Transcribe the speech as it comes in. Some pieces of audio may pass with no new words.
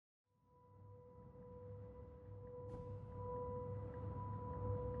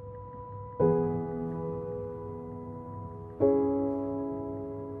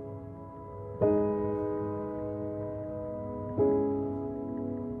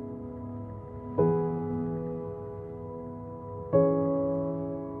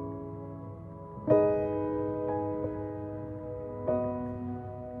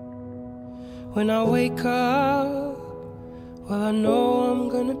when I wake up, well, I know I'm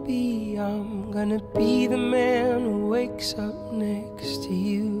gonna be the man who wakes up next to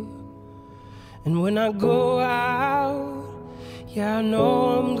you. And when I go out, yeah, I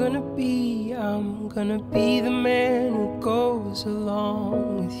know I'm gonna be the man who goes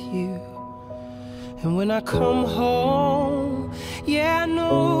along with you. And when I come home, yeah, I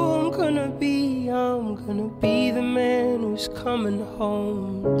know I'm gonna be the man who's coming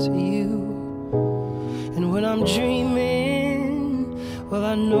home to you. And when I'm dreaming, well,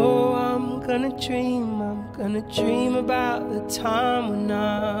 I know I'm gonna dream about the time when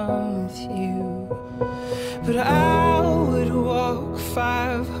I'm with you. But I would walk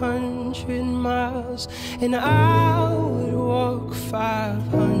 500 miles, and I would walk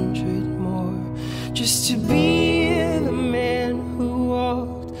 500 more, just to be the man who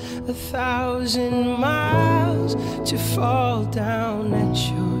walked 1,000 miles, to fall down at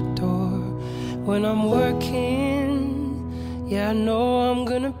your door. When I'm working, yeah, I know I'm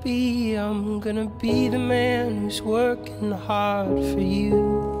gonna be the man who's working hard for you.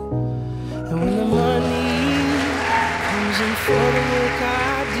 And when the money comes in for the work I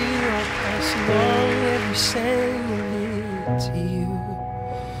do, I'll pass along every cent of it to you.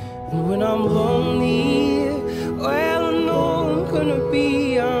 And when I'm lonely, well, I know I'm gonna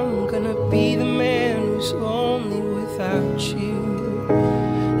be the man who's lonely without you.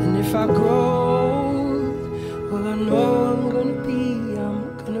 And if I grow old, well, I know I'm gonna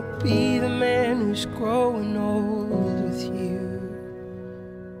be the man who's growing old with you.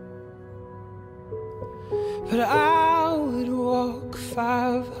 But I would walk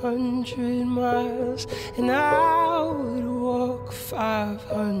 500 miles, and I would walk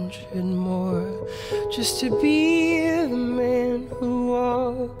 500 more, just to be the man who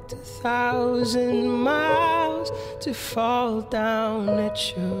walked 1,000 miles, to fall down at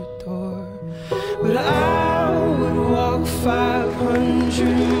your door. But I would walk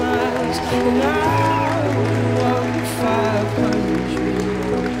 500 miles, and I would walk 500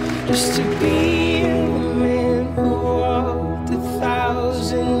 more, just to be